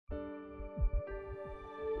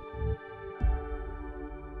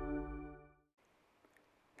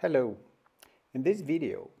Hello. In this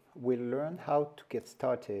video, we'll learn how to get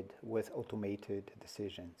started with automated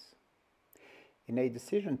decisions. In a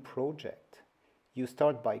decision project, you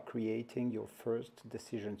start by creating your first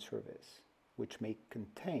decision service, which may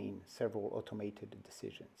contain several automated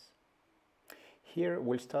decisions. Here,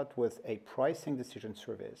 we'll start with a pricing decision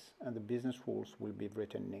service, and the business rules will be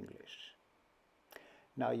written in English.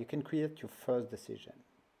 Now, you can create your first decision.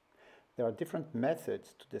 There are different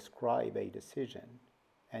methods to describe a decision,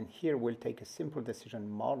 and here we'll take a simple decision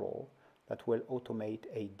model that will automate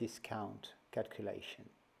a discount calculation.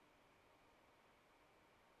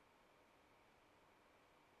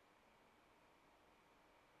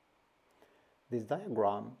 This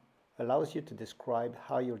diagram allows you to describe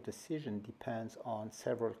how your decision depends on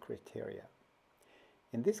several criteria.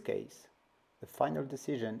 In this case, the final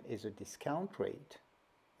decision is a discount rate,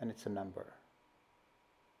 and it's a number.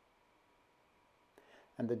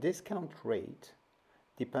 And the discount rate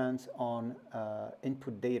depends on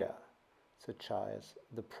input data, such as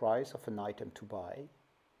the price of an item to buy,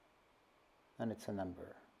 and it's a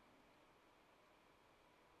number.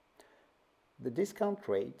 The discount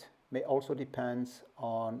rate may also depend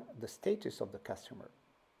on the status of the customer,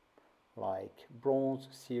 like bronze,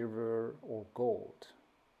 silver, or gold.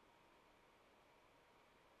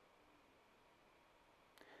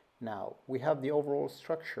 Now, we have the overall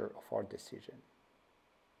structure of our decision.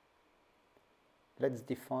 Let's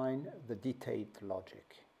define the detailed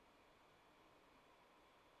logic.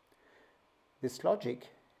 This logic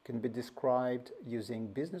can be described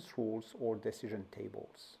using business rules or decision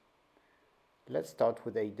tables. Let's start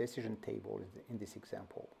with a decision table in this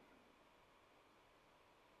example.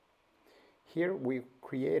 Here we're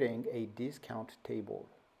creating a discount table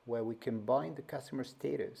where we combine the customer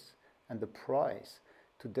status and the price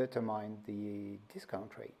to determine the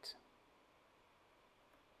discount rate.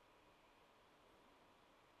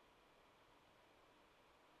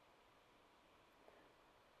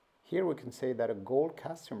 Here we can say that a gold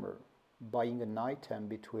customer buying an item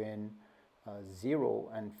between 0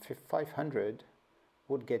 and 500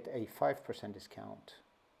 would get a 5% discount.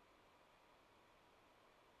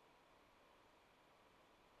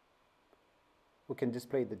 We can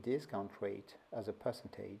display the discount rate as a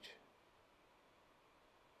percentage.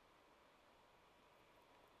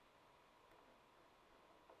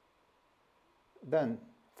 Then,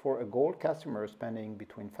 for a gold customer spending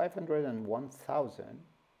between 500 and 1000,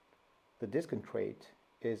 the discount rate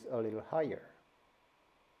is a little higher.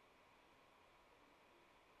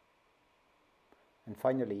 And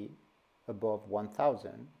finally, above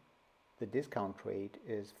 1000, the discount rate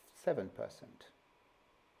is 7%.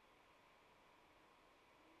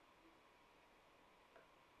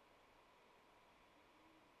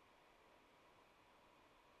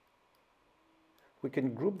 We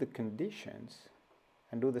can group the conditions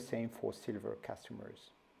and do the same for silver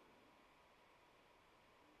customers.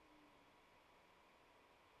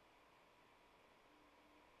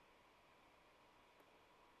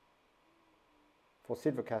 For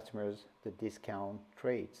silver customers, the discount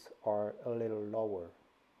rates are a little lower.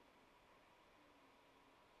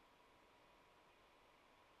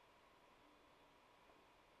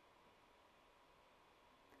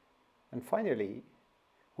 And finally,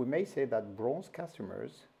 we may say that bronze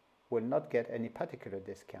customers will not get any particular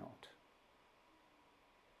discount,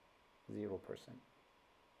 0%.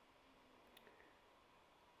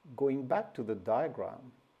 Going back to the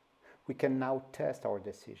diagram, we can now test our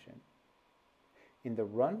decision. In the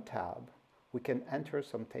Run tab, we can enter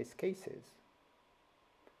some test cases.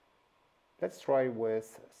 Let's try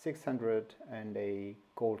with 600 and a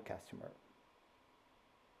gold customer.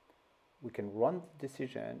 We can run the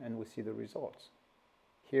decision and we see the results.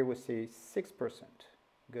 Here we see 6%.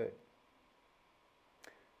 Good.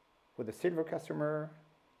 With the silver customer,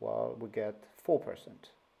 well, we get 4%.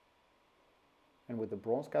 And with the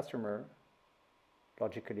bronze customer,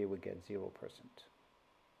 logically we get 0%.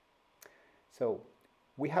 So,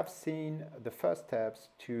 we have seen the first steps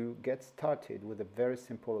to get started with a very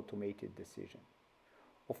simple automated decision.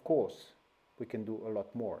 Of course, we can do a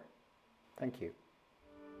lot more. Thank you.